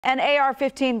An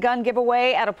AR-15 gun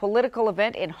giveaway at a political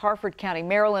event in Harford County,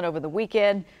 Maryland over the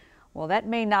weekend. Well, that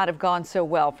may not have gone so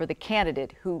well for the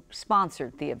candidate who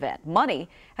sponsored the event. Money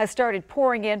has started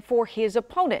pouring in for his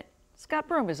opponent. Scott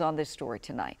Broom is on this story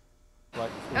tonight.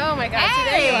 Oh my gosh,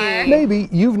 hey! There you are. Maybe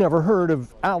you've never heard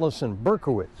of Allison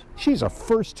Berkowitz. She's a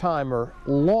first-timer,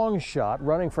 long shot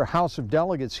running for House of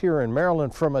Delegates here in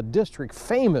Maryland from a district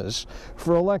famous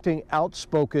for electing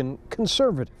outspoken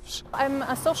conservatives. I'm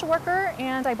a social worker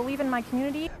and I believe in my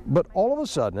community. But all of a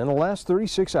sudden, in the last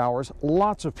 36 hours,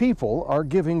 lots of people are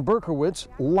giving Berkowitz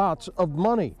lots of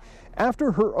money.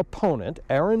 After her opponent,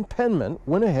 Aaron Penman,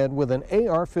 went ahead with an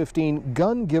AR-15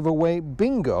 gun giveaway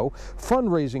bingo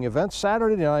fundraising event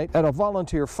Saturday night at a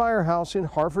volunteer firehouse in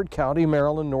Harford County,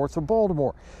 Maryland, north of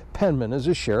Baltimore. Penman is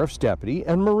a sheriff's deputy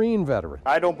and Marine veteran.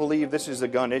 I don't believe this is a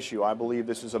gun issue. I believe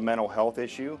this is a mental health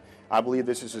issue. I believe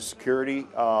this is a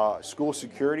school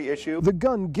security issue. The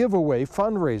gun giveaway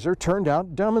fundraiser turned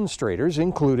out demonstrators,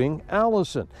 including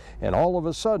Allison. And all of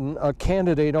a sudden, a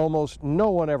candidate almost no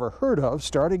one ever heard of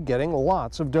started getting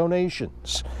lots of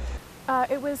donations.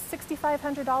 It was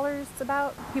 $6,500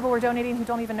 about. People were donating who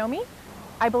don't even know me.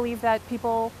 I believe that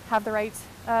people have the right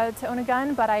to own a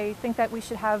gun, but I think that we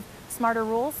should have smarter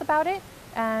rules about it,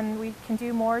 and we can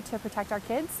do more to protect our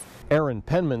kids. Aaron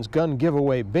Penman's gun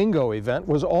giveaway bingo event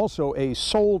was also a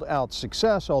sold-out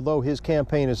success, although his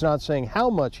campaign is not saying how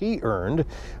much he earned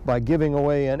by giving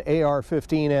away an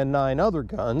AR-15 and 9 other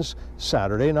guns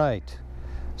Saturday night.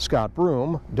 Scott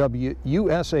Broom,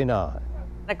 WUSA 9.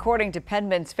 According to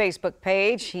Penman's Facebook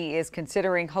page, he is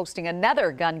considering hosting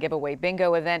another gun giveaway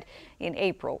bingo event in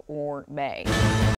April or May.